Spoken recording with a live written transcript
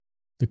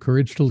The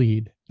Courage to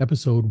Lead,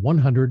 episode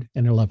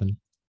 111.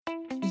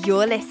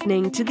 You're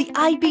listening to the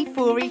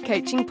IB4E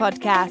Coaching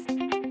Podcast.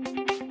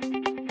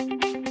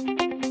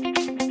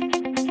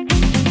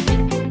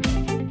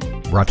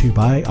 Brought to you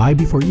by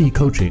IB4E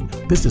Coaching,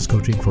 business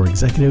coaching for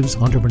executives,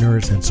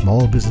 entrepreneurs, and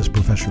small business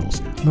professionals.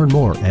 Learn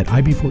more at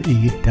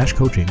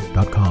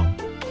ib4e-coaching.com.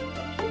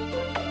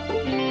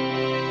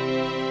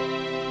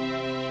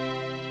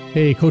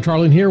 Hey, Coach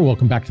Arlen here.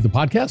 Welcome back to the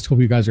podcast. Hope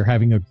you guys are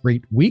having a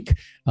great week.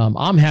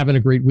 I'm having a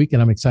great week,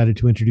 and I'm excited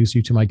to introduce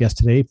you to my guest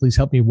today. Please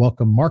help me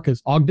welcome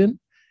Marques Ogden.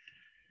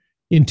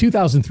 In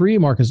 2003,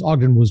 Marques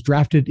Ogden was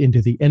drafted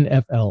into the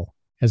NFL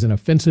as an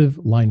offensive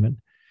lineman.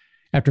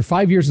 After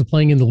 5 years of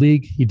playing in the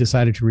league, he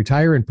decided to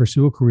retire and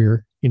pursue a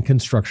career in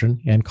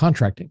construction and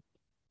contracting.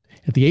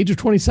 At the age of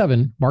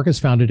 27, Marques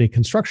founded a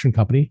construction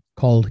company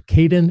called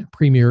Ogden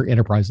Premier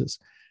Enterprises.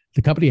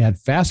 The company had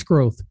fast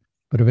growth,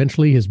 but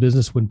eventually his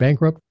business went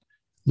bankrupt,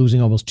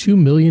 losing almost $2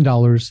 million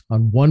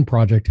on one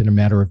project in a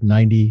matter of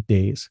 90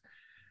 days.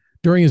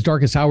 During his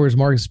darkest hours,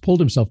 Marques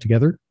pulled himself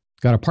together,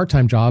 got a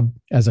part-time job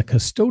as a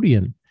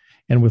custodian,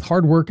 and with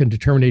hard work and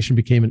determination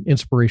became an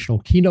inspirational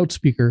keynote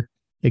speaker,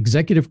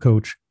 executive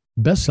coach,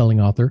 best-selling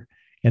author,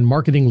 and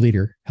marketing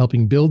leader,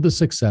 helping build the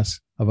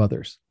success of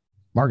others.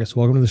 Marques,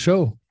 welcome to the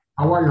show.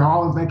 How are you,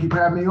 Harlan? Thank you for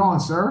having me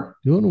on, sir.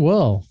 Doing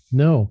well.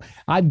 No,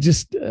 I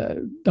just,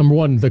 number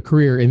one, the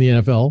career in the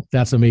NFL,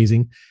 that's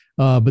amazing.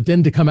 But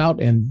then to come out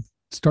and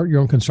start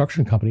your own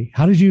construction company.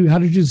 How did you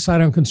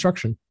decide on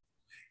construction?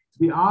 To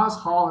be honest,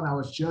 Harlan, I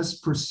was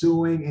just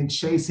pursuing and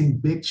chasing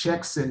big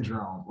check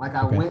syndrome.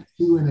 I went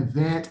to an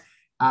event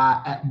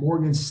at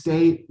Morgan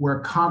State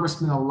where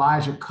Congressman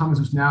Elijah Cummings,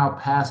 who's now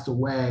passed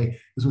away,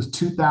 this was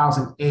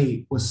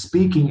 2008, was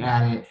speaking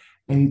at it.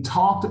 And he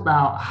talked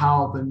about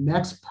how the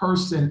next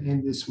person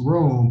in this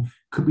room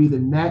could be the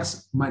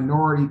next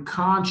minority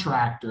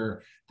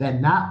contractor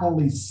that not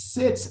only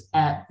sits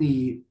at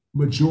the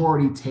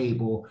majority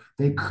table,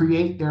 they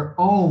create their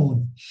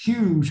own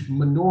huge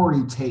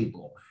minority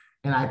table.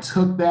 And I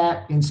took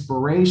that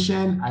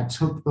inspiration, I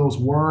took those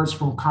words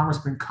from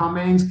Congressman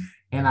Cummings,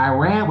 and I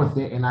ran with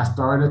it, and I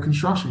started a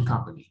construction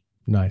company.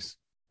 Nice.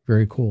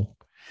 Very cool.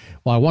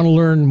 Well, I want to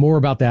learn more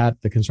about that,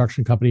 the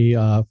construction company,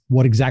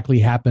 what exactly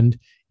happened,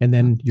 and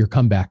then your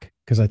comeback,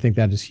 because I think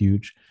that is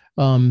huge.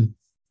 But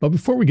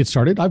before we get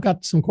started, I've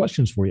got some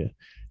questions for you.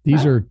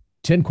 These are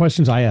 10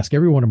 questions I ask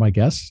every one of my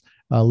guests.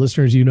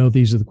 Listeners, you know,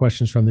 these are the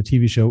questions from the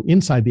TV show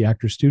Inside the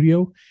Actor's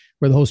Studio,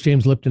 where the host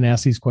James Lipton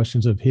asks these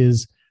questions of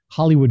his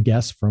Hollywood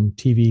guests from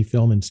TV,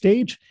 film, and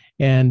stage.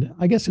 And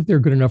I guess if they're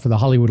good enough for the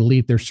Hollywood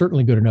elite, they're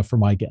certainly good enough for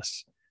my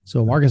guests.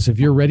 So Marques, if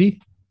you're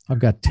ready, I've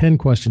got 10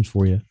 questions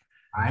for you.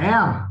 I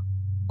am.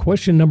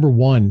 Question number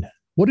 1.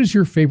 What is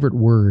your favorite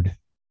word?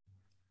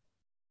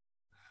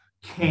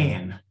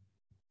 Can.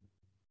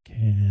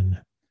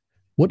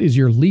 What is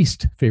your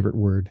least favorite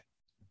word?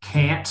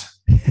 Can't.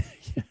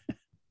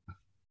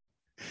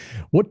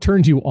 What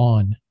turns you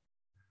on?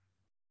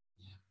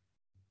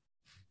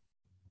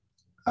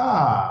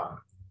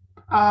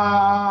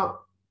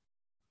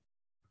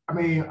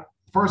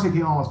 First thing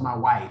came on was my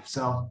wife.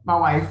 So my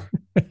wife.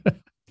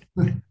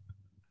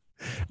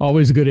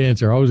 Always a good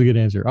answer. All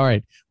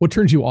right. What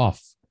turns you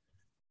off?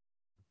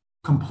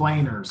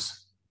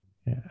 Complainers.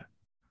 Yeah.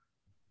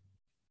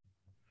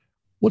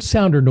 What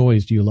sound or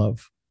noise do you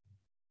love?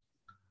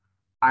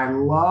 I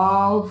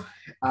love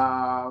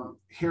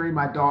hearing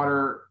my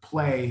daughter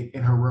play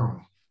in her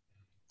room.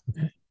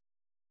 Okay.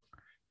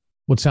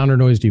 What sound or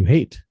noise do you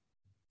hate?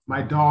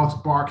 My dogs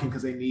barking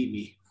because they need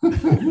me.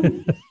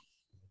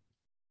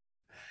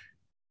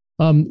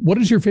 What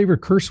is your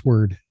favorite curse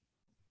word?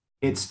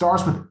 It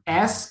starts with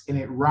S and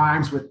it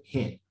rhymes with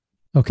hit.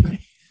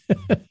 Okay.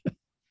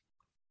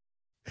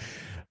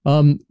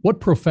 What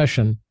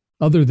profession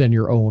other than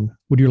your own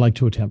would you like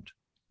to attempt?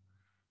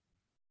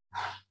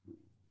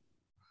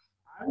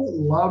 I would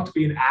love to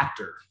be an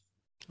actor.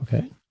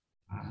 Okay.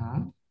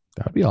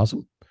 That would be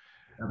awesome.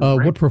 Be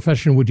what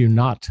profession would you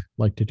not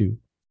like to do?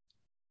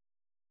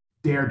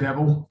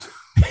 Daredevil.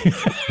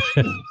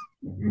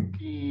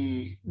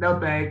 No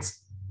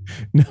thanks.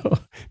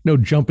 No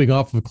jumping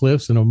off of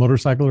cliffs in a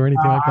motorcycle or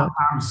anything like that?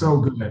 I'm so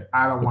good.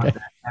 I don't want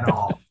that at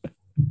all.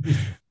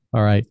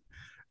 All right.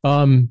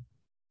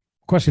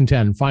 Question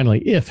 10,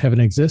 finally, if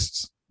heaven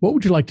exists, what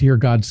would you like to hear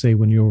God say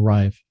when you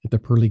arrive at the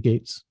pearly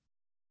gates?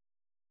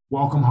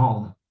 Welcome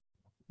home.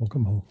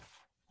 Welcome home.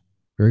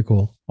 Very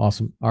cool.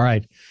 Awesome. All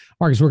right.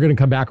 Marques, we're going to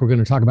come back. We're going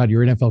to talk about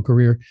your NFL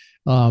career,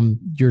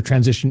 your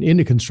transition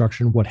into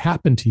construction, what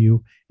happened to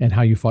you, and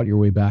how you fought your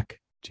way back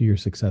to your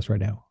success right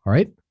now. All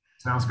right.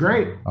 Sounds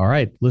great. All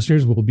right.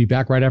 Listeners, we'll be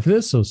back right after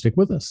this, so stick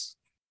with us.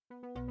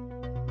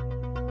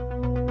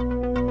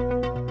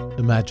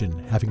 Imagine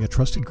having a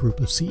trusted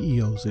group of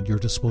CEOs at your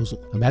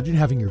disposal. Imagine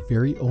having your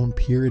very own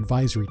peer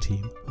advisory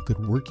team who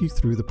could work you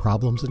through the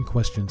problems and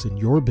questions in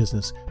your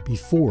business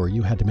before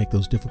you had to make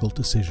those difficult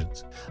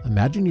decisions.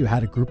 Imagine you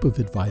had a group of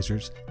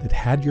advisors that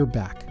had your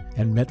back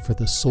and met for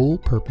the sole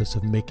purpose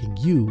of making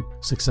you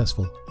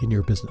successful in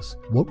your business.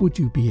 What would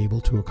you be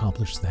able to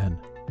accomplish then?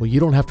 Well, you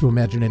don't have to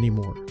imagine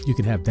anymore. You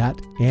can have that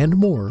and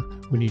more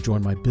when you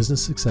join my Business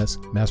Success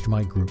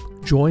Mastermind Group.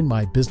 Join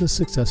my Business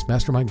Success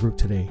Mastermind Group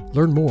today.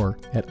 Learn more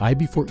at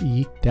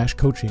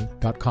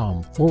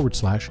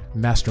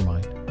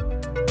ib4e-coaching.com/mastermind.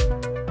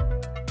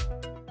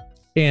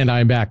 And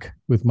I'm back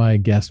with my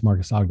guest,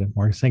 Marques Ogden.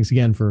 Marques, thanks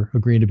again for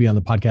agreeing to be on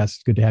the podcast.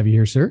 It's good to have you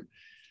here, sir.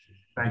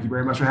 Thank you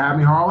very much for having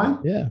me, Harlan.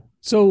 Yeah.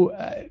 So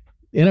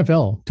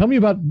NFL, tell me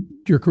about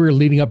your career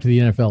leading up to the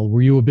NFL.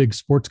 Were you a big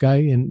sports guy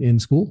in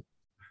school?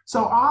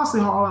 So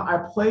honestly, Harlan, I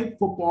played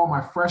football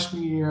my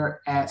freshman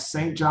year at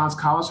St. John's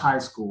College High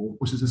School,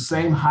 which is the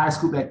same high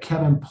school that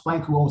Kevin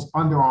Plank, who owns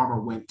Under Armour,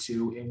 went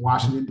to in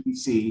Washington,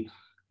 D.C.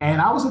 And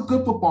I was a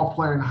good football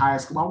player in high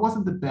school. I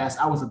wasn't the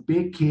best. I was a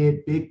big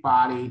kid, big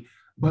body,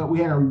 but we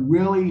had a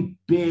really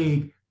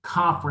big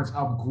conference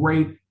of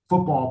great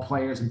football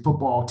players and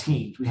football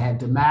teams. We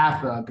had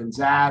DeMatha,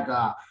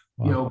 Gonzaga,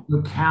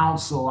 good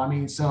counsel. I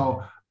mean,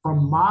 so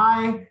from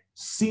my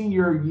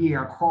senior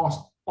year across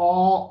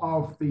all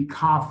of the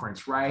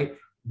conference, right,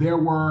 there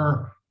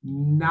were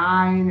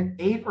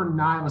 8 or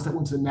 9 of us that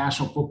went to the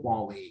National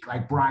Football League,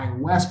 like Brian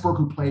Westbrook,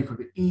 who played for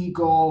the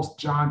Eagles,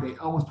 John Day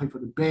Owens played for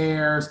the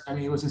Bears. I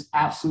mean, it was just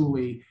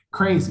absolutely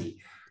crazy.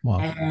 Wow.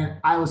 And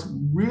I was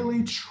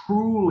really,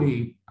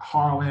 truly,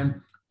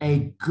 Harlan,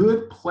 a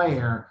good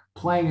player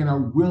playing in a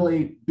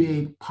really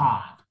big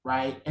pond,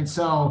 right? And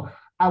so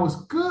I was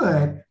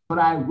good, but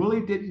I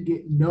really didn't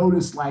get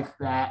noticed like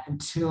that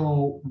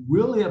until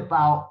really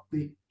about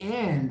the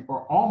end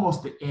or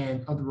almost the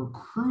end of the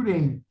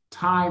recruiting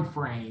time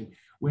frame,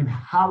 when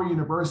Howard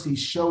University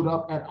showed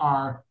up at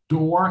our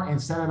door and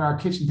sat at our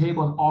kitchen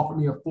table and offered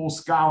me a full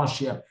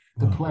scholarship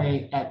to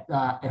play at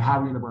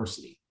Howard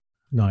University.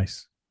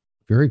 Nice.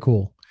 Very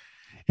cool.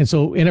 And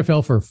so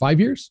NFL for 5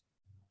 years?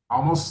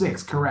 Almost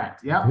 6,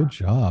 correct. Yep. Good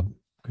job.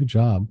 Good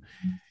job.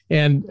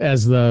 And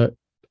as the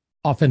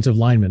offensive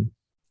lineman.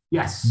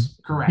 Yes,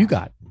 correct. You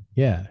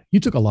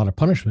took a lot of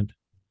punishment.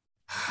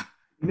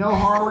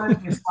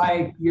 Harlan, it's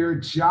like your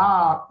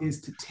job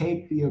is to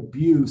take the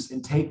abuse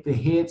and take the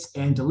hits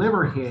and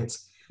deliver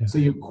hits. Yeah. So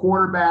your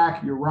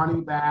quarterback, your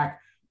running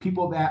back,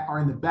 people that are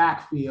in the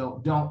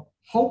backfield don't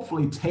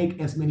hopefully take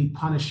as many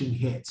punishing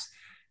hits.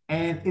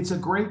 And it's a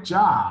great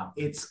job.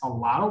 It's a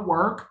lot of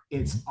work.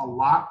 It's a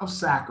lot of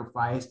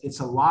sacrifice. It's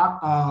a lot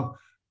of,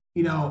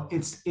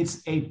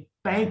 it's a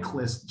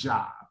thankless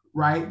job,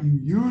 right? You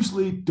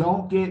usually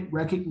don't get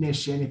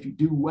recognition if you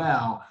do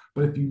well,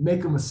 but if you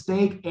make a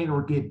mistake and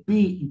or get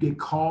beat, you get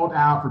called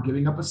out for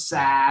giving up a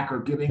sack or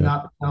giving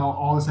up,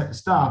 all this type of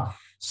stuff.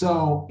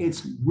 So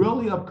it's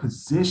really a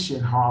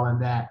position, Harlan,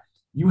 that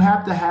you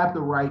have to have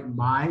the right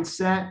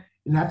mindset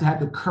and have to have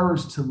the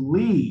courage to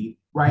lead,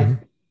 right?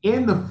 Mm-hmm.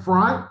 In the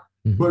front,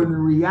 but in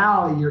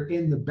reality, you're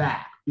in the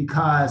back,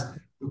 because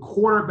the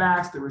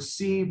quarterbacks, the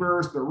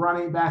receivers, the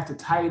running backs, the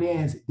tight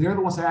ends, they're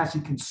the ones that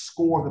actually can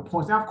score the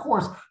points. Now, of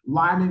course,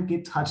 linemen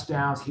get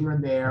touchdowns here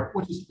and there,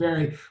 but it's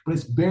very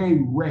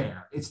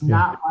rare. It's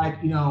not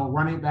like,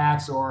 running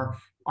backs or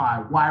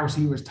wide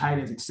receivers, tight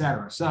ends, et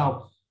cetera.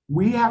 So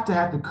we have to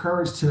have the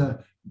courage to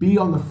be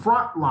on the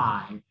front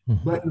line,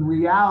 but in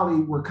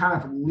reality, we're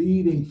kind of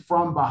leading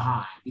from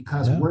behind,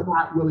 because we're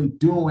not really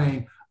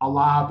doing a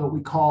lot of what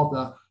we call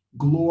the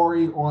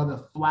glory or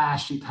the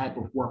flashy type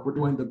of work. We're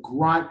doing the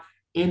grunt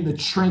in the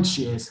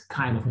trenches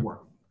kind of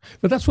work.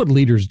 But that's what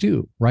leaders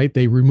do, right?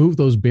 They remove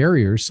those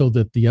barriers so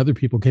that the other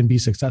people can be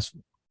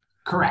successful.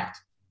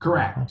 Correct.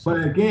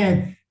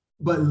 Awesome.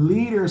 But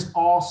leaders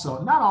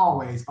also, not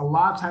always, a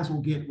lot of times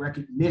will get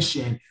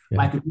recognition,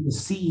 like if you're the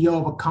CEO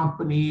of a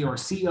company or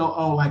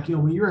COO,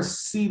 when you're a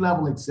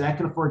C-level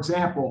executive, for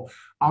example.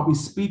 I'll be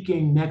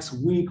speaking next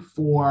week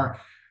for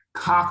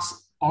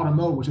Cox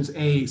Automotive, which is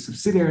a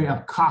subsidiary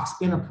of Cox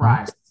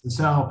Enterprises. And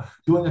so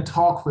doing a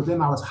talk for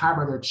them, I was hired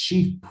by their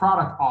chief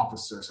product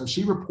officer. So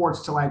she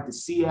reports to like the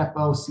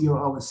CFO,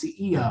 COO, and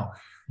CEO.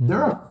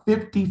 They're a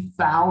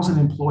 50,000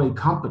 employee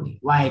company.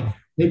 Like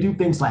they do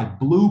things like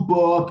Blue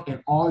Book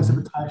and all these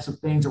different types of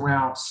things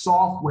around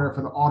software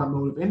for the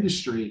automotive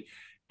industry.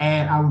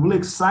 And I'm really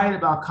excited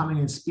about coming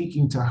and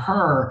speaking to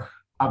her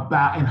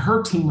and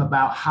her team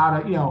about how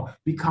to,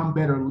 become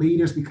better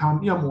leaders,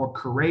 become, more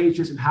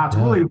courageous, and how to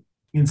really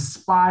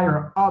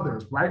inspire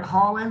others, right,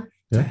 Harlan?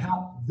 To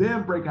help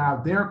them break out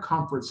of their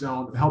comfort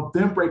zone, to help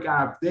them break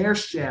out of their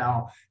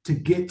shell to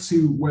get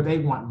to where they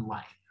want in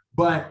life.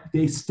 But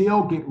they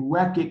still get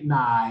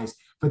recognized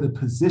for the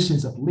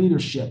positions of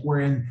leadership,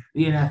 where in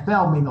the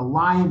NFL, being a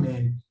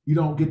lineman, you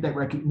don't get that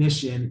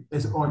recognition.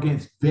 It's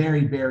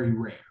very, very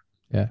rare.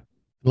 Yeah,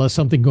 unless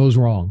something goes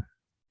wrong.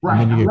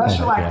 Right, unless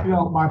you're like,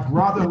 my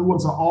brother who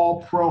was an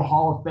all-pro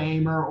Hall of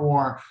Famer,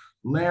 or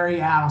Larry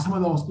Allen, some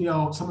of those,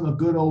 some of the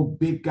good old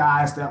big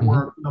guys that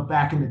were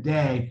back in the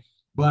day.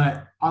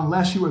 But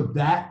unless you were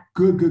that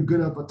good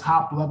of a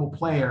top level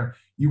player,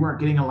 you weren't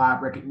getting a lot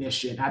of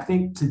recognition. I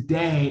think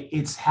today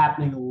it's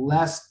happening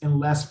less and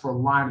less for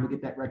linemen to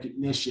get that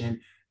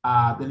recognition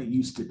than it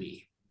used to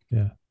be.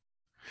 Yeah.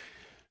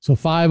 So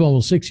 5,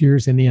 almost 6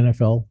 years in the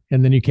NFL,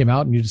 and then you came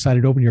out and you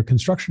decided to open your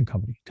construction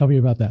company. Tell me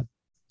about that.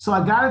 So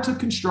I got into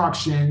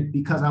construction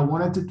because I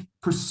wanted to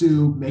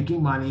pursue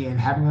making money and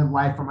having a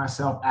life for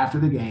myself after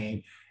the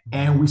game.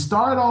 And we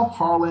started off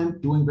Harlan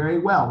doing very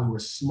well. We were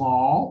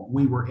small,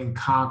 we were in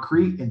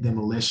concrete and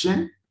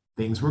demolition,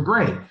 things were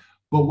great.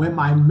 But when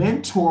my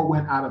mentor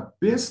went out of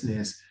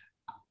business,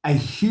 a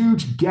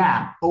huge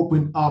gap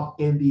opened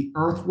up in the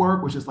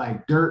earthwork, which is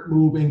like dirt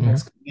moving,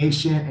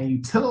 excavation, and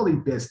utility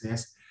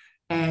business.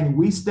 And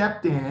we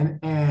stepped in,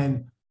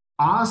 and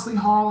honestly,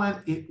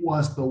 Harlan, it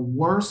was the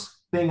worst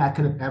thing I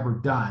could have ever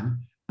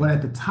done. But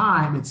at the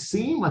time, it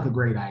seemed like a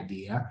great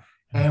idea.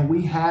 And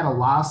we had a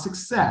lot of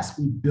success.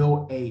 We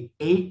built a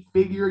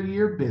 8-figure a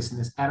year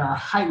business. At our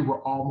height, we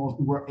were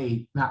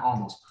a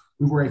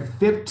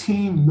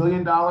 $15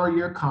 million a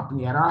year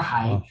company at our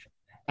height. Wow.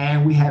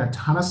 And we had a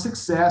ton of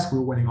success. We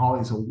were winning all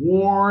these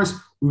awards.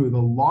 We were the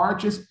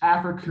largest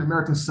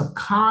African-American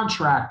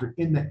subcontractor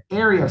in the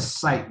area of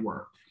site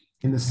work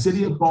in the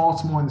city of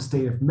Baltimore and the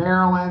state of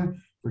Maryland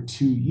for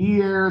 2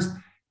 years.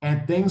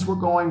 And things were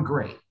going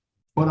great.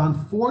 But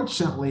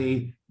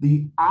unfortunately,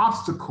 the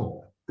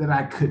obstacle that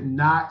I could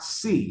not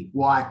see,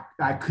 well,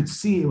 I could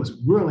see it was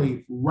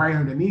really right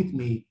underneath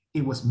me.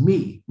 It was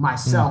me,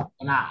 myself,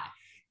 and I.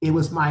 It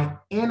was my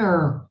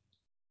inner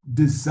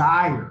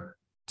desire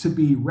to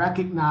be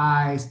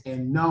recognized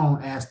and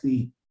known as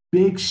the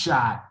big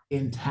shot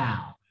in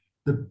town,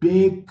 the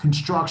big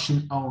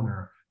construction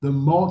owner, the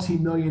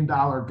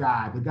multi-million-dollar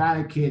guy, the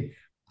guy that could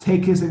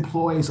take his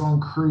employees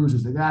on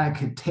cruises, the guy that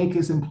could take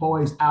his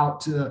employees out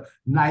to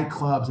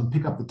nightclubs and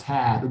pick up the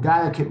tab, the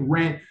guy that could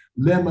rent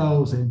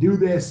limos and do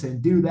this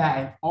and do that,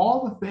 and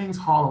all the things,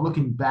 Harlan,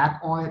 looking back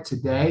on it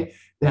today,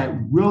 that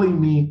really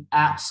mean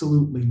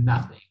absolutely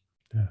nothing.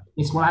 Yeah.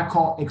 It's what I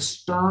call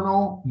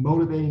external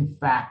motivating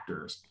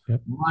factors.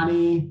 Yep.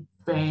 Money,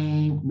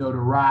 fame,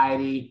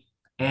 notoriety.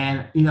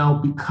 And,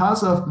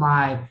 because of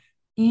my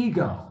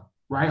ego,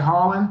 right,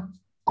 Harlan?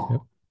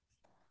 Yep.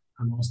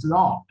 I lost it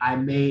all.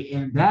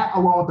 And that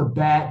along with a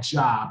bad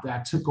job that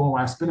I took on,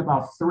 I spent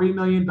about $3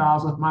 million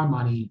of my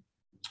money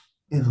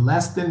in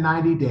less than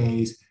 90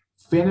 days,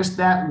 finished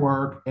that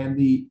work, and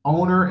the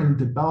owner and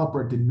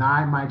developer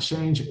denied my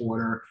change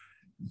order.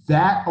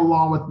 That,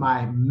 along with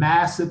my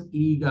massive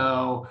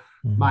ego,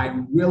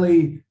 my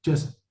really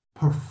just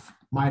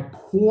my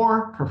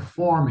poor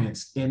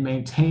performance in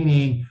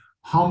maintaining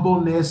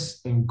humbleness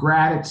and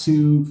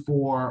gratitude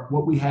for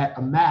what we had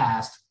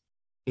amassed,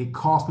 it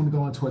cost me to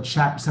go into a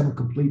Chapter 7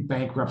 complete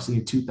bankruptcy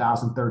in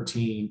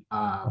 2013,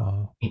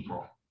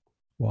 April.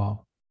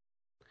 Wow.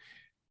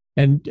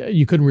 And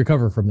you couldn't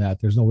recover from that.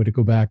 There's no way to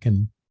go back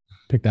and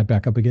pick that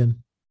back up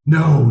again?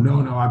 No.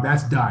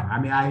 That's done. I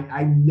mean,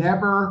 I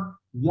never,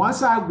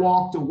 once I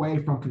walked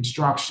away from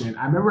construction,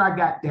 I remember I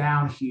got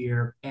down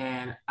here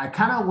and I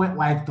kind of went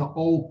like the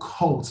old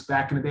Colts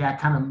back in the day. I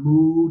kind of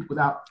moved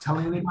without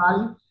telling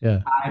anybody. Yeah.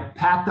 I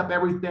packed up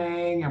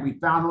everything and we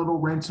found a little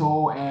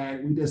rental,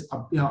 and we just,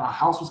 our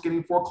house was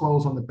getting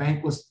foreclosed on. The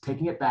bank was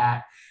taking it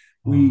back.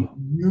 We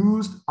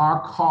used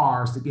our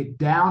cars to get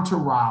down to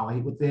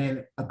Raleigh.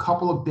 Within a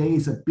couple of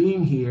days of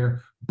being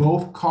here,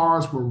 both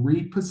cars were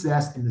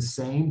repossessed in the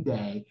same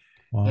day.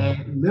 Wow.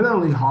 And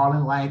literally,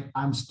 Harlan, like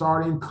I'm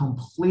starting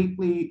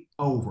completely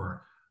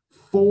over.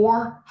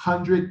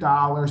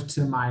 $400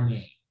 to my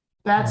name.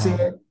 That's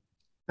it.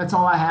 That's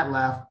all I had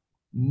left.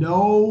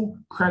 No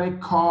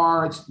credit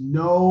cards,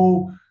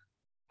 no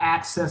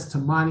access to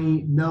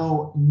money,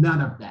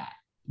 none of that.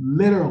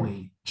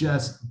 Literally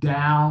just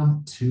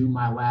down to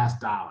my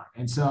last dollar.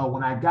 And so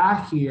when I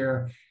got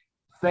here,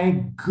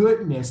 thank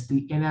goodness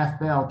the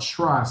NFL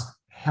trust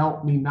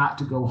helped me not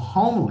to go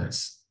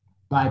homeless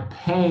by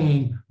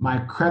paying my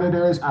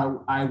creditors.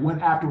 I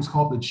went after what's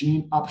called the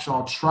Gene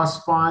Upshaw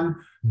Trust Fund.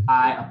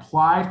 I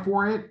applied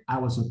for it. I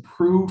was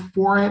approved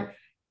for it.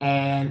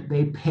 And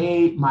they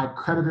paid my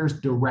creditors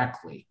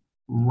directly.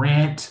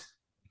 Rent,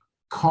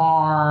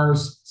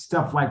 cars,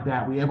 stuff like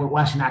that. Well,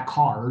 actually not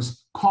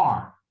cars,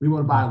 car. We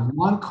would buy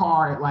one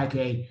car at like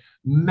a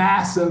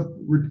massive,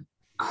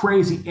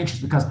 crazy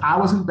interest because I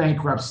was in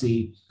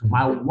bankruptcy.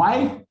 My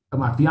wife,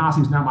 my fiance,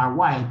 who's now my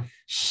wife,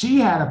 she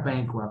had a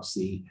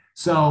bankruptcy.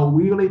 So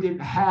we really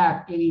didn't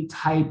have any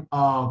type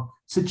of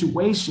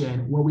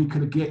situation where we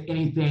could get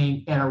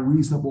anything at a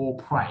reasonable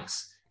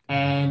price.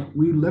 And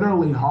we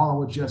literally, Harlan,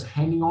 were just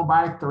hanging on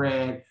by a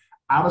thread.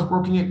 I was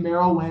working at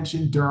Merrill Lynch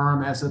in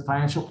Durham as a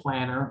financial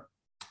planner.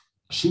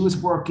 She was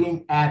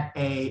working at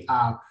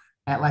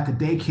like a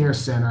daycare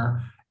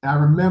center. And I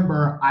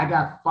remember I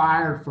got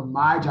fired from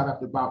my job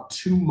after about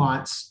 2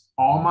 months,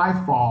 all my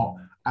fault.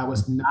 I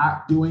was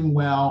not doing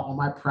well on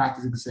my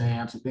practice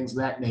exams and things of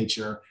that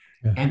nature.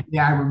 Yeah. And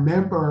I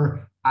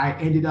remember I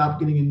ended up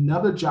getting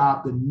another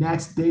job the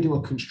next day to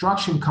a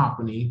construction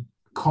company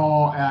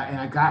and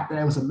I got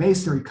there. It was a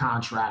masonry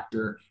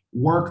contractor,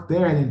 worked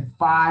there. And then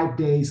 5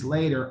 days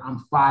later, I'm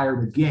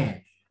fired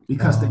again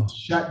because they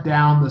shut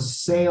down the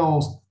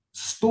sales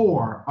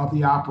store of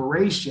the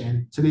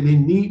operation. So they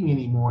didn't need me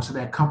anymore. So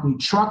that company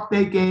truck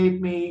they gave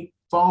me,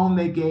 phone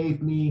they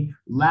gave me,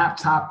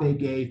 laptop they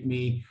gave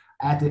me,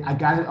 I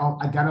got it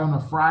on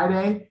a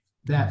Friday.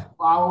 That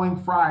following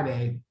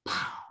Friday,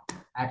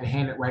 I had to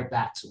hand it right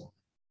back to them.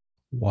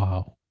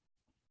 Wow.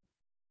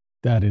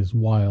 That is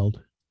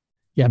wild.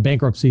 Yeah,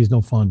 bankruptcy is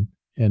no fun.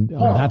 And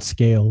on that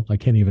scale, I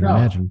can't even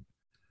imagine.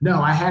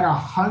 No, I had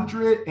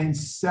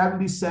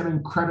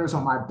 177 creditors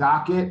on my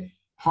docket,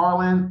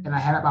 Harlan, and I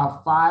had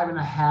about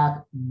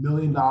 $5.5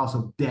 million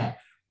of debt.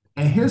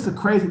 And here's the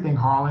crazy thing,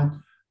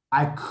 Harlan.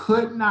 I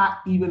could not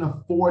even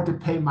afford to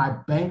pay my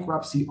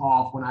bankruptcy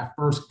off when I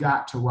first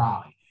got to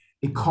Raleigh.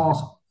 It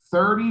cost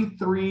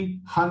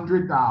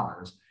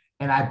 $3,300.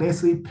 And I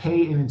basically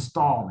paid in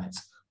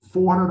installments,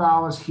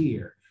 $400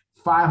 here,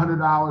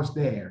 $500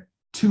 there,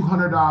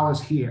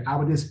 $200 here. I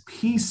would just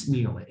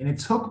piecemeal it. And it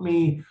took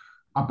me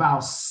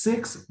about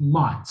 6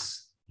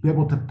 months to be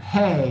able to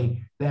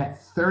pay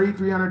that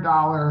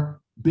 $3,300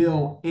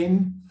 bill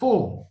in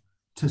full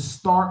to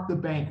start the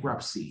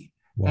bankruptcy.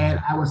 Wow.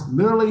 And I was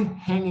literally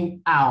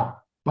hanging out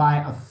by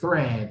a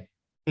thread,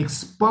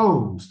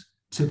 exposed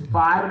to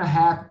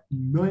 $5.5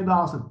 million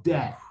of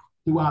debt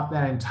throughout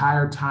that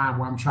entire time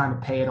where I'm trying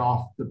to pay it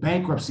off the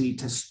bankruptcy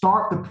to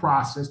start the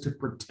process to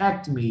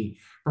protect me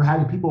from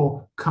having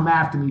people come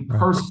after me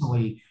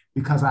personally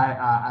because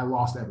I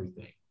lost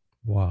everything.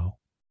 Wow.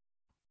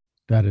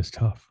 That is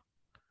tough.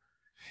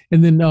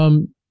 And then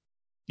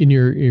in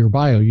your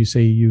bio, you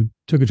say you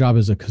took a job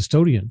as a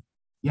custodian.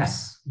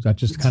 Yes. Is that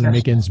just to kind of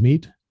make ends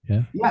meet?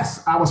 Yeah.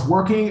 Yes. I was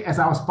working as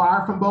I was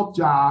fired from both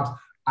jobs.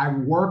 I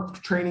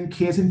worked training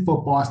kids in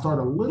football. I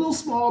started a little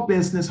small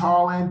business,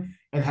 Harlan,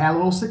 and had a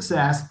little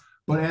success.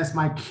 But as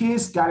my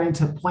kids got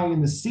into playing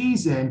in the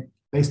season,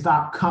 they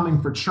stopped coming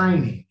for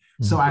training.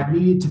 Mm-hmm. So I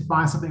needed to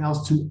find something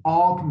else to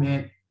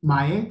augment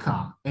my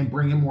income and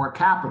bring in more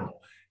capital.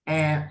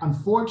 And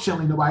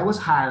unfortunately, nobody was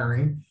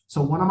hiring.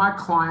 So one of my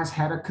clients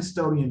had a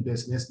custodian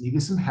business,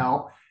 needed some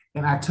help.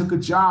 And I took a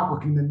job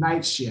working the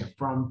night shift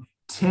from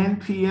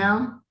 10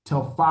 p.m.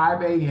 till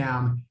 5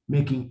 a.m.,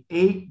 making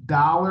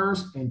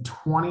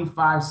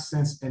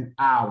 $8.25 an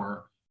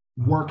hour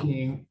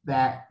working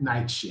that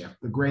night shift,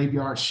 the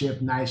graveyard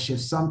shift, night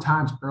shift,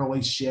 sometimes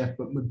early shift,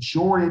 but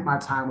majority of my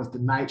time was the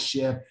night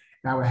shift.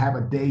 And I would have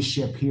a day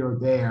shift here or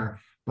there,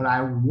 but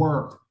I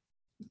worked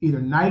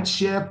either night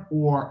shift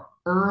or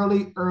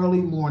early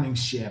morning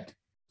shift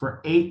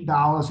for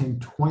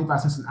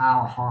 $8.25 an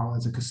hour, Harlan,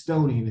 as a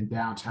custodian in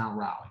downtown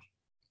Raleigh.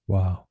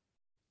 Wow,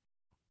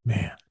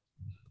 man.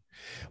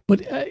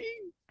 But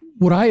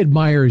what I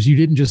admire is you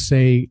didn't just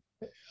say,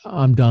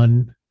 I'm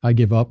done, I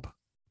give up,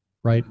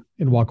 right?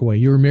 And walk away.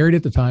 You were married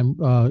at the time,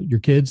 your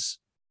kids?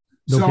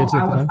 Kids at the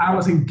time? I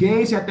was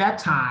engaged at that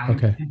time.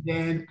 Okay. And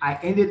then I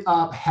ended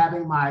up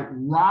having my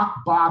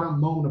rock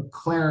bottom moment of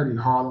clarity,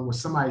 Harlan, with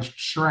somebody's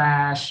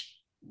trash,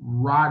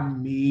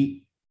 rotten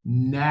meat,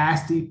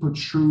 nasty,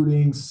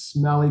 protruding,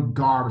 smelly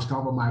garbage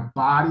all over my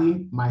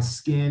body, my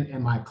skin,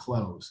 and my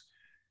clothes.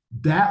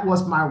 That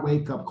was my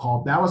wake-up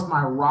call. That was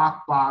my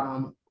rock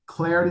bottom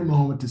clarity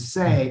moment to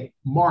say,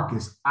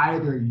 Marques,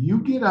 either you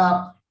get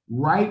up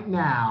right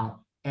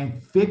now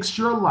and fix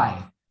your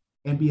life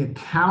and be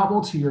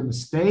accountable to your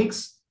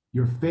mistakes,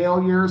 your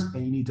failures,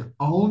 and you need to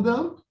own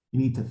them, you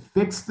need to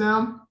fix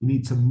them, you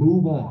need to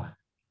move on.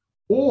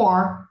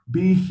 Or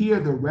be here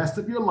the rest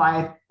of your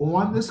life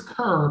on this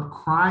curb,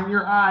 crying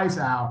your eyes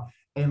out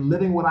and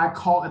living what I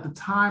call at the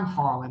time,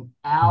 Harlan,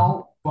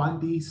 Al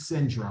Bundy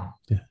syndrome.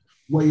 Yeah.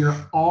 Where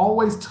you're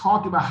always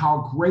talking about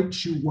how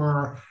great you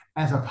were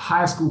as a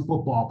high school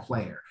football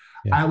player.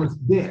 Yeah. I was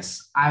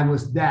this, I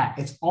was that.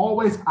 It's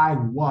always I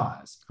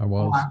was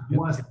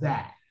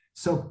that.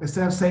 So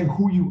instead of saying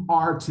who you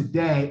are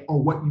today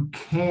or what you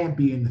can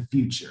be in the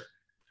future.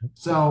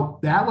 So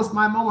that was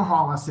my moment,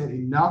 Harlan. I said,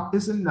 enough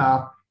is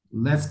enough.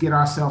 Let's get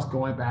ourselves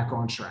going back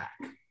on track.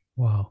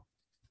 Wow.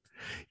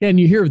 Yeah, and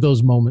you hear of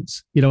those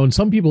moments, and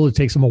some people, it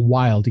takes them a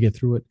while to get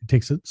through it. It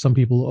takes some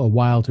people a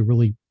while to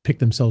really pick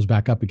themselves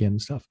back up again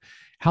and stuff.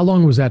 How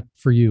long was that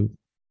for you?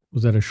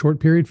 Was that a short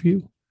period for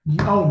you?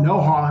 Oh,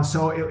 no, Harlan.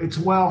 So it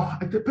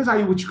depends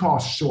on what you call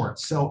short.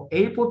 So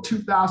April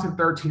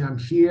 2013, I'm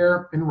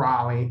here in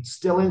Raleigh,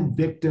 still in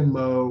victim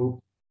mode,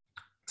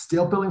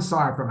 still feeling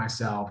sorry for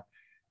myself.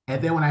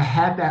 And then when I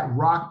had that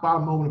rock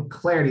bottom moment of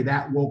clarity,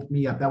 that woke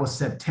me up. That was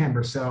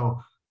September. So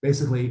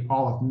basically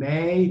all of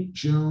May,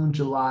 June,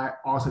 July,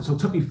 August. So it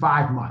took me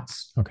 5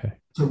 months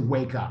to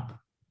wake up.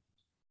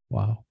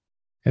 Wow.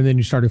 And then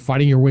you started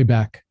fighting your way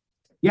back.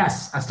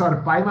 Yes, I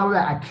started fighting my way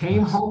back. I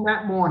came home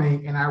that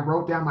morning and I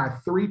wrote down my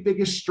 3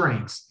 biggest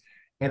strengths.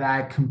 And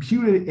I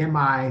computed in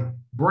my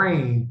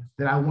brain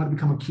that I want to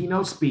become a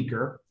keynote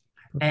speaker.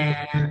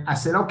 And I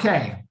said,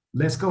 okay,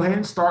 let's go ahead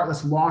and start.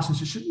 Let's launch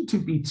this. It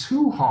shouldn't be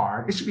too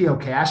hard. It should be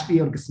okay. I should be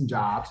able to get some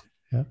jobs.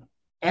 Yeah.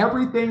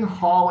 Everything,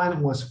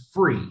 Harlan, was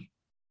free.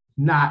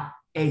 Not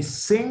a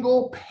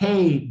single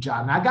paid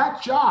job. And I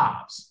got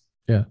jobs.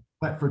 Yeah.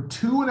 But for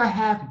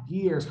 2.5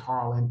 years,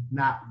 Harlan,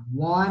 not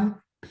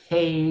one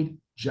paid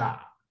job.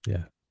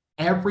 Yeah.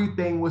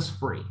 Everything was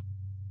free.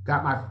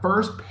 Got my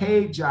first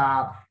paid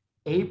job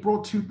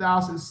April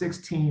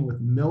 2016 with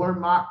Miller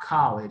Mock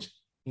College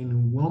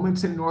in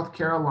Wilmington, North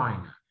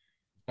Carolina.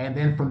 And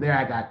then from there,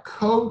 I got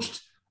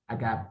coached. I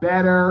got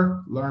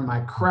better, learned my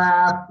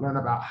craft, learned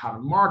about how to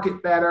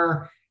market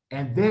better.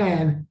 And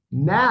then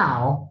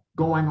now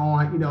going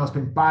on, it's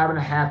been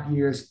 5.5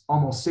 years,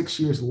 almost 6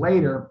 years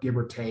later, give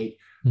or take.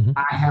 Mm-hmm.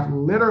 I have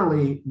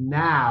literally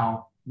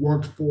now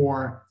worked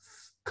for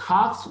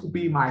Cox will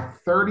be my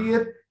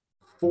 30th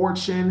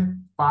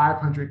Fortune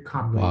 500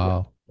 company.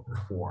 Wow.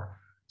 For.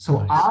 So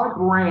nice. Our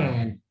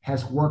brand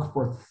has worked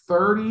for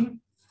 30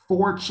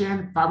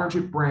 Fortune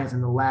 500 brands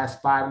in the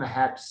last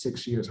 5.5 to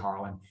 6 years,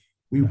 Harlan.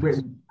 We've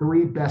written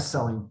 3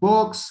 best-selling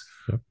books.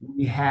 Yep.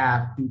 We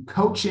have through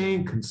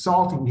coaching,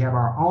 consulting, we have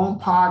our own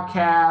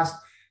podcast.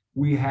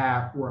 We're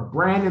a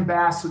brand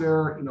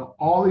ambassador,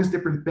 all these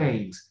different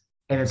things.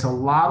 And it's a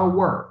lot of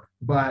work,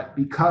 but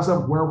because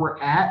of where we're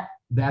at,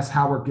 that's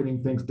how we're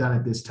getting things done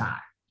at this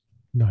time.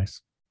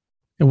 Nice.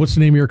 And what's the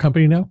name of your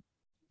company now?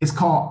 It's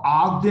called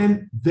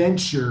Ogden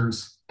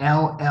Ventures,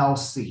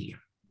 LLC.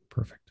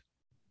 Perfect.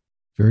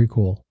 Very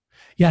cool.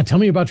 Yeah. Tell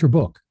me about your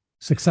book,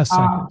 Success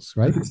Cycles,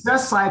 right?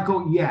 Success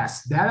Cycle,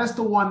 yes. That is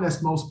the one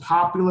that's most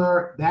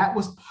popular. That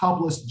was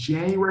published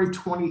January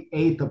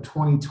 28th of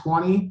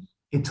 2020.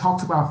 It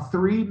talks about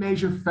 3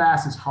 major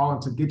facets,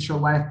 Harlan, to get your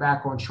life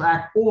back on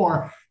track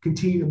or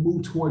continue to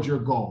move towards your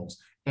goals.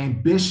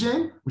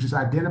 Ambition, which is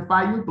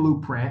identify your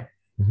blueprint,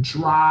 mm-hmm.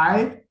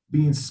 Drive,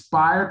 be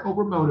inspired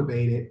over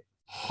motivated,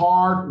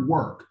 hard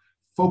work,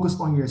 focus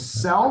on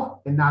yourself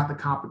and not the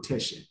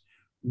competition.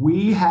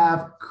 We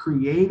have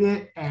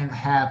created and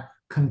have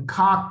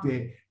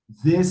concocted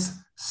this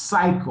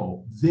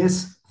cycle,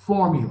 this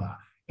formula,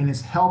 and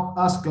it's helped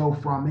us go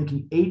from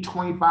making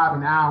 $8.25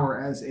 an hour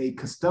as a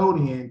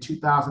custodian in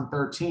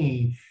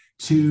 2013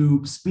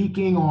 to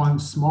speaking on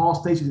small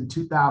stages in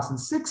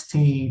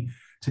 2016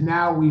 to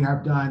now we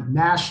have done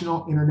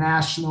national,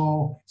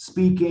 international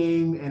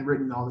speaking and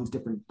written all these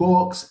different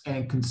books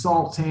and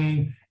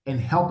consulting and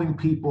helping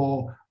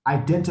people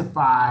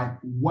identify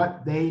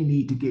what they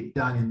need to get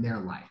done in their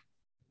life.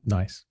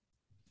 Nice.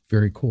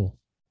 Very cool.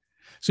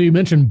 So you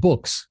mentioned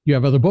books. You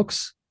have other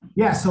books?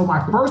 Yeah. So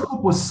my first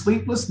book was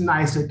Sleepless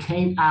Nights. It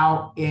came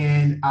out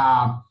in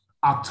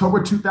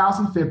October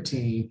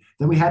 2015.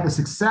 Then we had the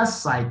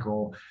Success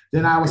Cycle.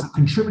 Then I was a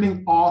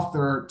contributing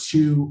author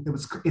to,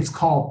 it's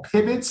called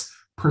Pivots,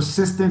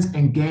 Persistence,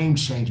 and Game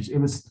Changers. It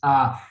was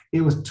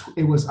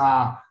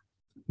 #1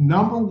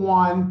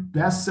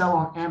 bestseller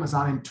on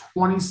Amazon in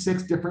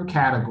 26 different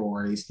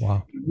categories.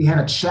 Wow. We had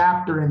a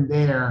chapter in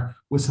there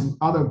with some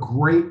other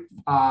great,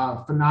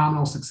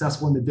 phenomenal,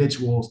 successful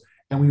individuals,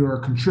 and we were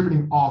a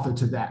contributing author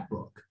to that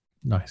book.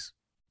 Nice.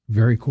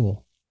 Very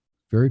cool.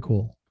 Very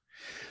cool.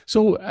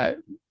 So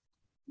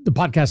the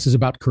podcast is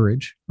about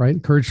courage,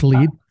 right? Courage to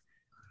lead.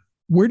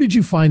 Where did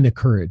you find the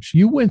courage?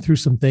 You went through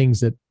some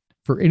things that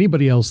for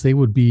anybody else, they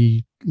would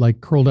be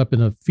like curled up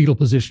in a fetal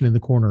position in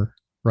the corner,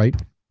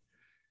 right?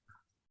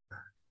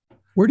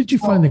 Where did you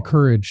find the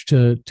courage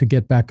to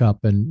get back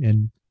up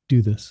and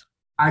do this?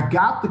 I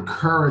got the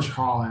courage,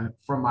 Harlan,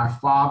 from my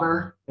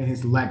father and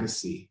his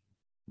legacy.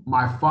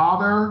 My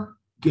father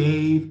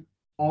gave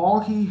all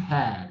he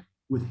had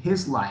with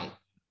his life,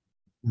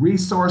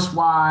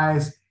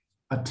 resource-wise,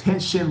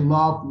 attention,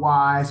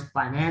 love-wise,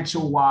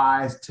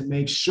 financial-wise, to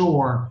make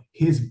sure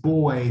his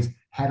boys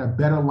had a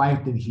better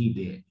life than he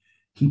did.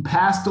 He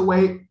passed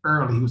away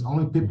early. He was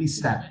only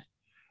 57.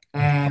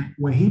 And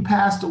when he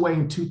passed away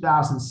in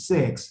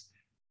 2006,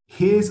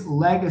 his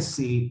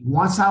legacy,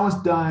 once I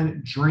was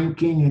done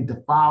drinking and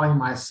defiling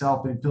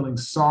myself and feeling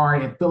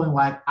sorry and feeling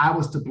like I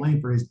was to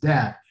blame for his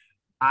death,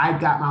 I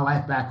got my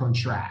life back on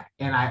track.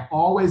 And I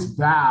always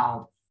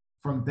vowed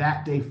from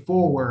that day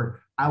forward,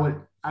 I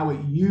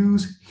would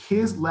use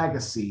his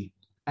legacy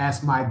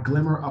as my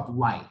glimmer of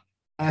light,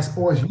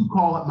 or as you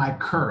call it, my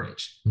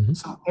courage. Mm-hmm.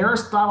 So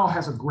Aristotle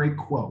has a great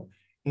quote: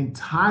 in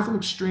times of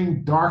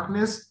extreme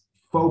darkness,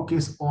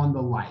 focus on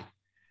the light.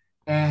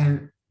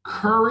 And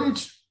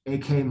courage,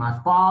 aka my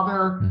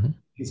father, mm-hmm.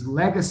 his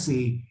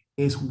legacy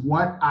is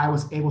what I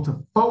was able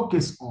to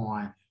focus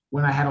on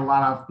when I had a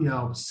lot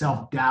of,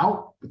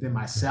 self-doubt within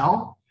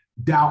myself,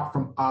 doubt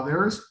from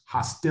others,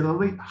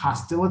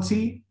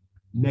 hostility,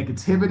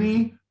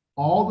 negativity,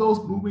 all those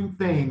moving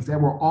things that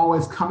were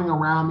always coming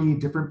around me in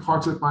different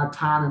parts of my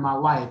time in my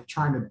life,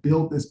 trying to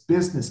build this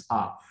business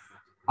up.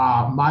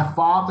 My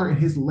father and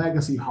his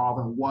legacy,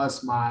 Harlan,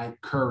 was my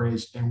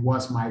courage and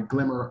was my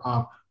glimmer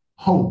of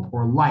hope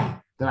or light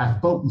that I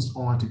focused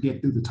on to get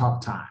through the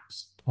tough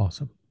times.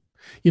 Awesome.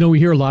 We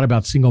hear a lot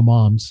about single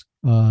moms.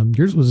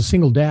 Yours was a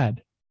single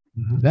dad.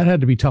 Mm-hmm. That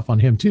had to be tough on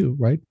him too,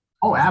 right?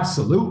 Oh,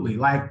 absolutely.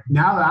 Like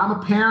now that I'm a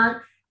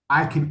parent,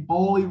 I can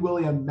only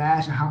really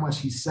imagine how much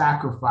he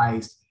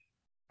sacrificed.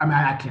 I mean,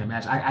 I can't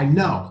imagine. I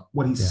know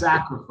what he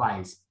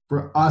sacrificed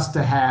for us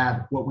to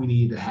have what we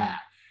needed to have.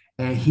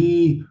 And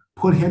he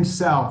put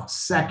himself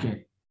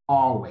second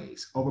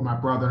always over my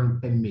brother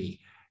and me.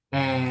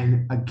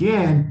 And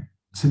again,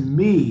 to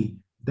me,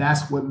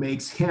 that's what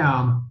makes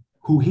him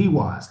who he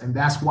was. And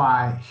that's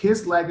why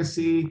his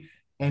legacy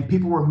and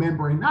people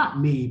remembering, not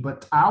me,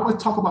 but I always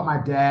talk about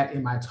my dad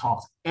in my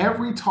talks.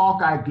 Every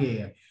talk I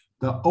give,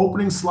 The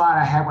opening slide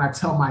I have when I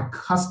tell my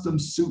custom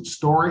suit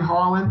story,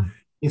 Harlan,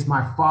 is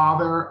my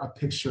father, a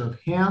picture of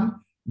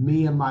him,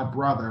 me and my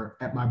brother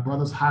at my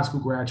brother's high school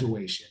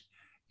graduation.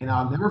 And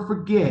I'll never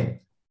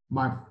forget,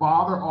 my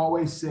father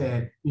always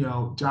said,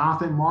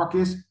 Jonathan,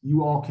 Marques,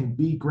 you all can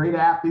be great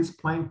athletes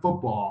playing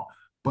football,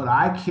 but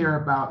I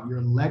care about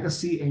your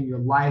legacy and your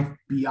life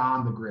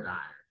beyond the gridiron.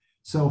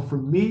 So for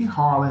me,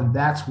 Harlan,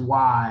 that's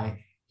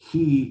why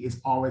he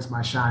is always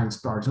my shining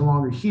star. He's no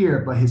longer here,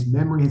 but his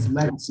memory, his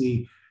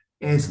legacy,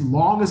 as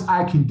long as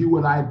I can do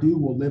what I do,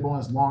 will live on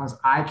as long as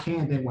I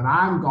can. Then when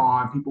I'm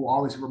gone, people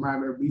always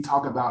remember me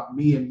talk about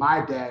me and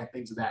my dad and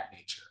things of that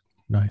nature.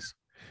 Nice.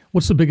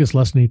 What's the biggest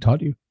lesson he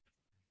taught you?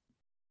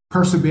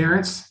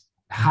 Perseverance,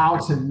 how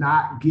to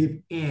not give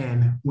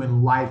in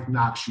when life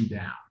knocks you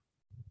down.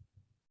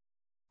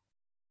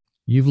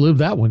 You've lived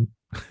that one.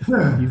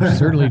 You've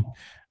certainly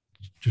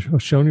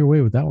shown your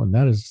way with that one.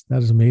 That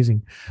is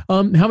amazing.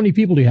 How many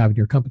people do you have in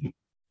your company?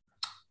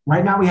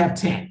 Right now we have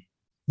 10.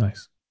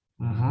 Nice.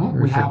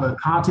 We have a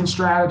content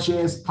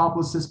strategist,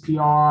 publicist,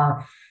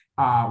 PR.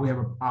 We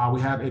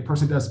have a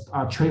person that does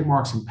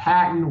trademarks and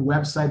patent,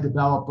 website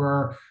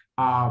developer,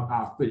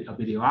 a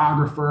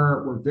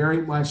videographer.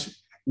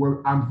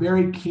 I'm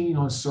very keen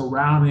on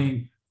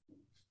surrounding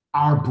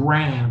our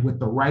brand with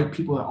the right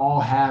people that all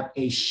have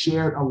a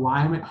shared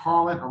alignment,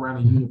 Harlan, around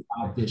a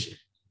unified vision.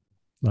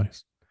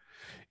 Nice.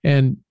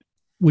 And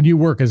when you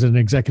work as an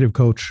executive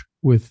coach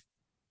with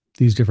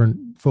these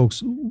different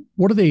folks,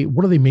 what are they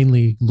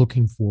mainly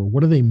looking for?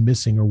 What are they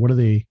missing, or what are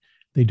they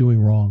doing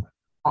wrong?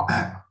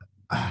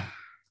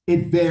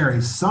 It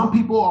varies. Some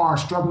people are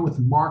struggling with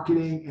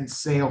marketing and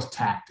sales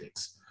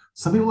tactics.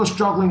 Some people are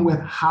struggling with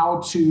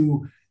how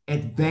to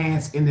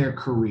advance in their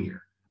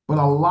career. But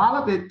a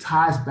lot of it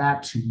ties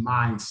back to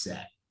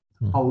mindset.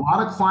 A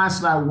lot of clients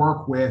that I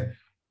work with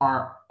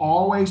are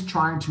always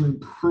trying to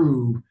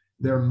improve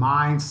their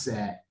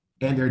mindset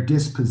and their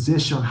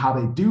disposition on how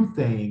they do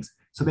things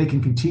so they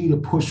can continue to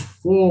push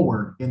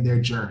forward in their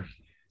journey.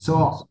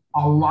 So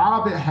a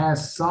lot of it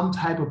has some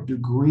type of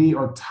degree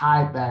or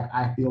tie back,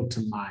 I feel, to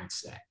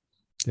mindset.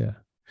 Yeah.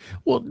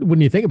 Well,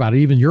 when you think about it,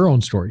 even your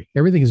own story,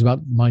 everything is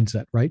about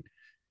mindset, right?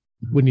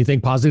 When you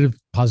think positive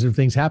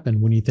things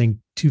happen. When you think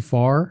too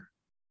far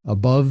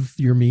above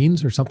your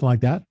means or something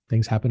like that,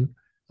 things happen.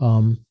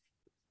 And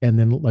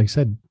then, like I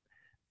said,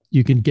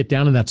 you can get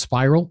down in that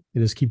spiral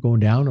and just keep going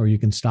down, or you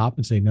can stop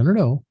and say,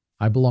 no,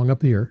 I belong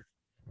up here,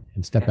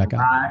 and step back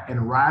out.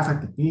 And rise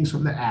like the phoenix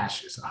from the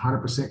ashes.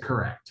 100%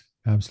 correct.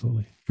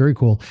 Absolutely. Very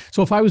cool.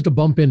 So if I was to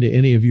bump into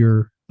any of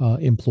your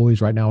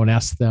employees right now and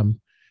ask them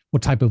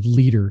what type of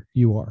leader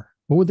you are,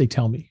 what would they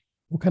tell me?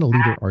 What kind of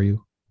leader are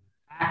you?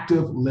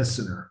 Active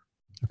listener.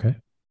 Okay.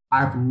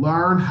 I've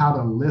learned how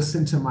to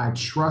listen to my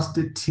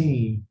trusted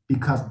team,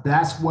 because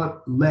that's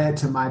what led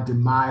to my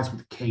demise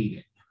with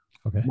Caden,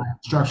 my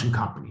construction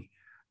company.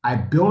 I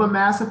built a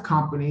massive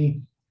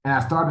company, and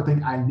I started to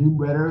think I knew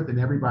better than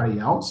everybody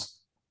else.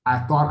 I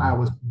thought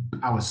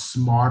I was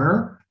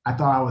smarter. I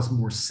thought I was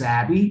more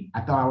savvy. I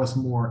thought I was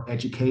more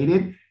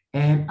educated,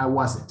 and I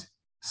wasn't.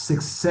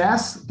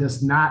 Success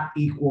does not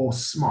equal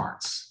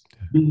smarts.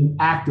 Being an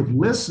active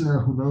listener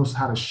who knows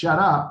how to shut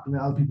up and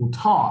let other people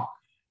talk,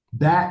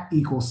 that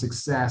equals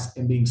success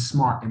and being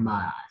smart in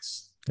my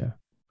eyes. Yeah.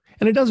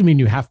 And it doesn't mean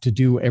you have to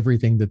do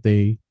everything that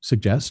they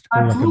suggest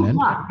or recommend.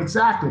 Not.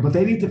 Exactly. But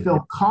they need to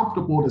feel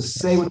comfortable to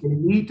say what they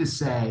need to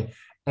say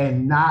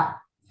and not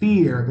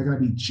fear they're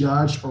going to be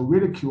judged or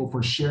ridiculed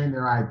for sharing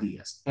their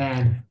ideas.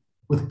 And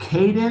with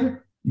Caden,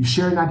 you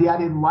share an idea I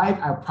didn't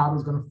like, I probably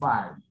was going to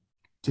fire you.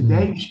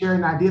 Today, you share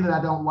an idea that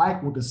I don't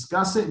like, we'll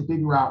discuss it and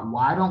figure out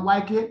why I don't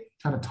like it,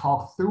 try to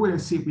talk through it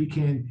and see if we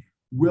can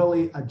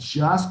really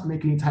adjust,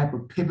 make any type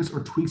of pivots or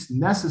tweaks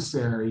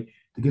necessary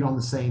to get on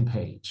the same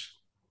page.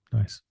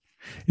 Nice.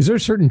 Is there a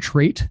certain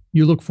trait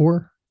you look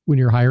for when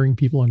you're hiring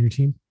people on your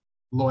team?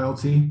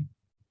 Loyalty.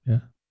 Yeah.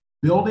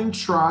 Building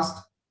trust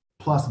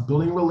plus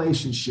building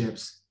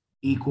relationships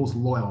equals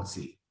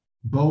loyalty.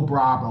 Bo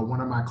Bravo,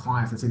 one of my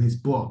clients, that's in his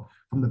book,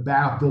 From the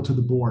Battlefield to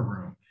the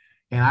Boardroom.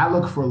 And I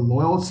look for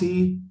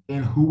loyalty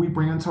in who we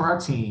bring into our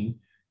team,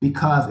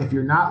 because if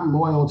you're not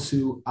loyal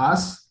to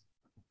us,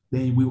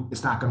 then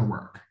it's not going to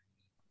work.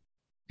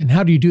 And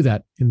how do you do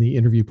that in the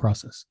interview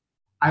process?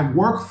 I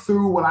work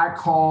through what I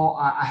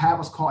have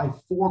what's called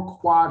a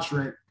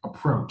 4-quadrant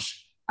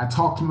approach. I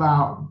talked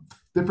about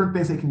different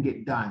things that can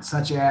get done,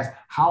 such as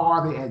how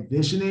are they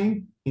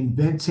envisioning,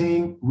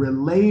 inventing,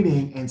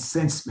 relating, and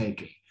sense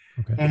making.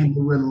 Okay. And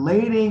the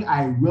relating,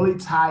 I really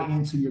tie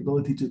into your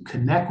ability to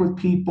connect with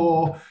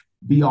people,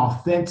 be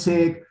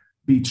authentic,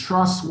 be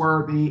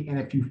trustworthy. And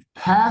if you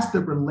pass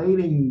the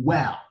relating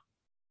well,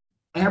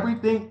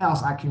 everything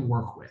else I can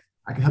work with.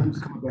 I can help you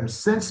become a better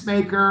sense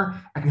maker.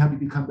 I can help you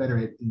become better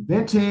at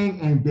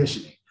inventing and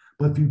envisioning.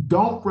 But if you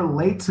don't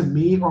relate to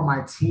me or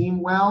my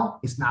team well,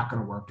 it's not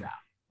going to work out.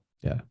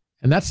 Yeah.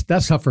 And that's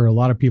tough for a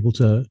lot of people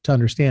to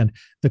understand.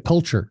 The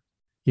culture.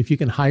 If you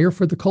can hire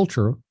for the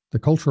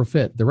cultural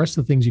fit, the rest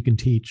of the things you can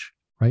teach,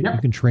 right? Yep.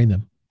 You can train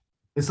them.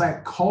 It's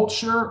like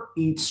culture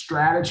eats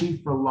strategy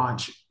for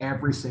lunch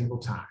every single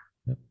time.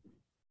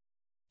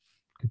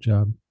 Good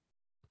job.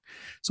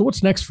 So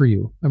what's next for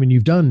you? I mean,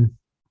 you've done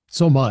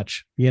so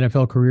much, the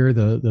NFL career,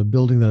 the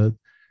building the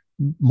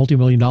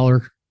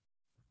multi-million-dollar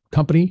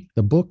company,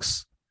 the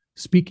books,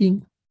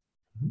 speaking.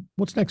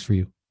 What's next for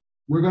you?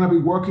 We're going to be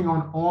working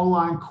on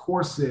online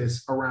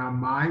courses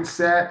around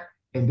mindset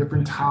and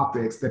different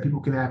topics that people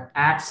can have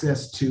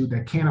access to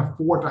that can't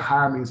afford to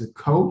hire me as a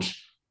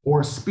coach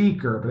or a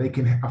speaker, but they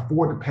can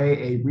afford to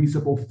pay a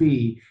reasonable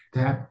fee to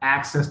have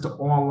access to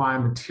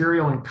online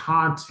material and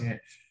content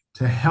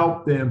to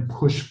help them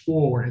push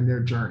forward in their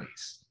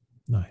journeys.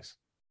 Nice.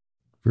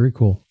 Very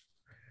cool.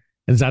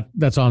 And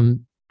that's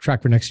on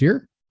track for next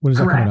year? When is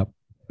that coming up?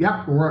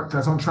 Yep,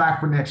 that's on track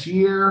for next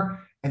year.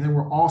 And then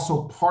we're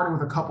also partnering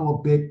with a couple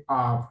of big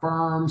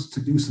firms to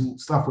do some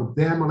stuff with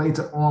them related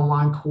to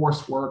online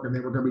coursework. And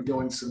then we're going to be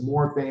doing some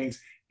more things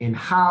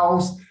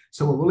in-house.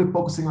 So we're really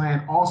focusing on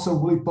that, and also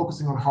really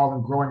focusing on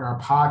Harlan growing our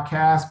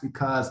podcast,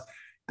 because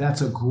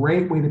that's a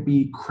great way to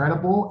be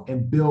credible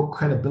and build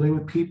credibility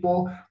with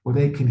people where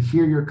they can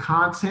hear your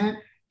content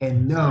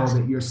and know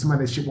that you're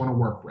somebody they should want to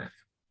work with.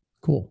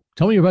 Cool.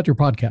 Tell me about your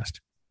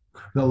podcast.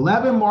 The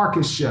Levin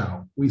Marques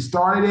Show. We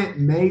started it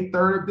May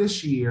 3rd of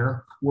this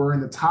year. We're in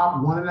the top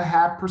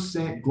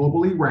 1.5%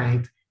 globally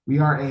ranked. We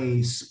are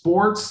a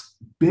sports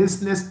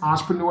business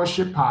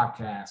entrepreneurship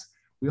podcast.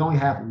 We only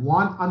have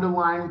one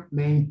underlying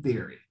main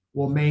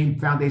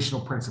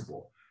foundational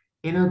principle: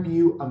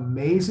 interview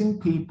amazing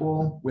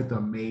people with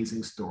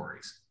amazing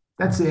stories.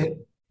 That's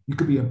it. You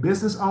could be a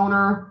business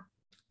owner,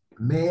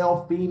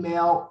 male,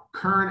 female,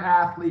 current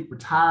athlete,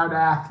 retired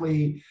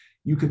athlete.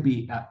 You could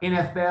be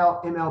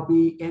NFL,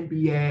 MLB,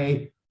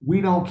 NBA.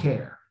 We don't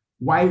care.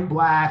 White,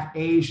 Black,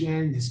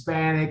 Asian,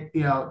 Hispanic,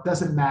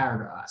 doesn't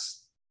matter to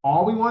us.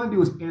 All we want to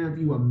do is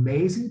interview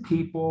amazing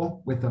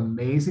people with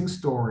amazing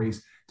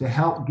stories to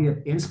help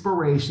give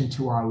inspiration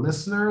to our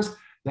listeners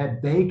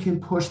that they can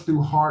push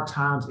through hard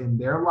times in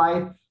their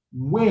life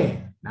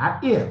when,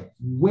 not if,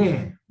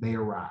 when they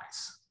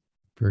arise.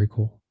 Very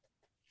cool.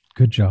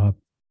 Good job.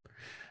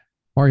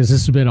 Marques,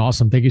 this has been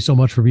awesome. Thank you so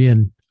much for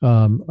being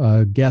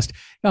a guest.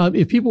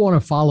 If people want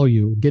to follow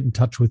you, get in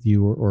touch with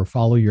you, or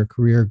follow your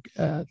career,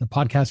 the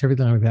podcast,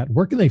 everything like that,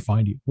 where can they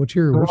find you? What's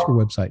your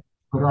website?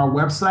 Go to our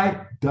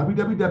website,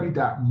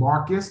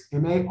 www.marques,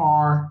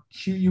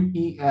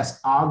 MARQUES,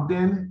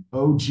 Ogden,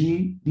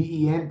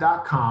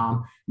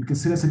 OGDEN.com. You can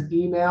send us an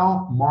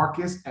email,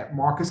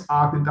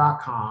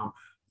 marques@marquesogden.com.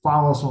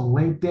 Follow us on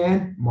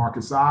LinkedIn,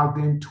 Marques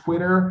Ogden,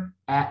 Twitter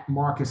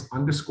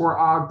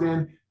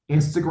 @Marques_Ogden,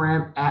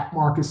 Instagram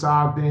 @Marques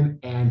Ogden,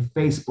 and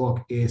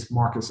Facebook is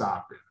Marques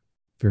Ogden.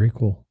 Very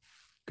cool.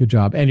 Good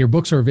job. And your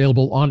books are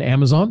available on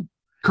Amazon?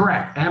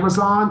 Correct.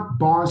 Amazon,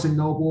 Barnes &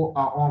 Noble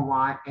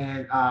online,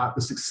 and the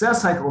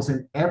Success Cycle is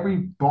in every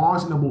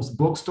Barnes & Noble's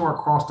bookstore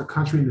across the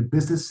country in the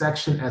business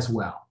section as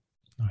well.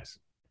 Nice.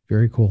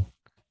 Very cool.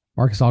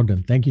 Marques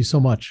Ogden, thank you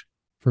so much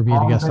for being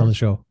a guest on the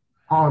show.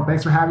 Harlan,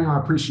 thanks for having me on. I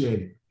appreciate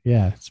it.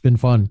 Yeah, it's been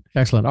fun.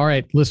 Excellent. All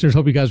right, listeners,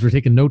 hope you guys were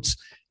taking notes.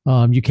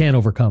 You can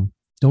overcome.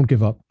 Don't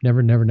give up.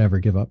 Never, never, never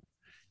give up.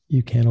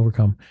 You can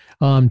overcome.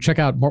 Check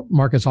out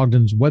Marques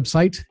Ogden's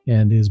website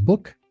and his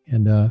book.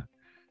 And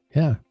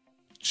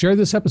share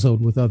this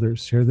episode with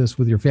others. Share this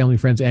with your family,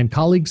 friends, and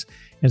colleagues,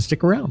 and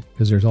stick around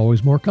because there's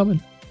always more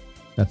coming.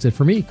 That's it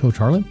for me, Coach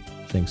Harlan,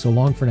 saying so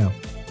long for now.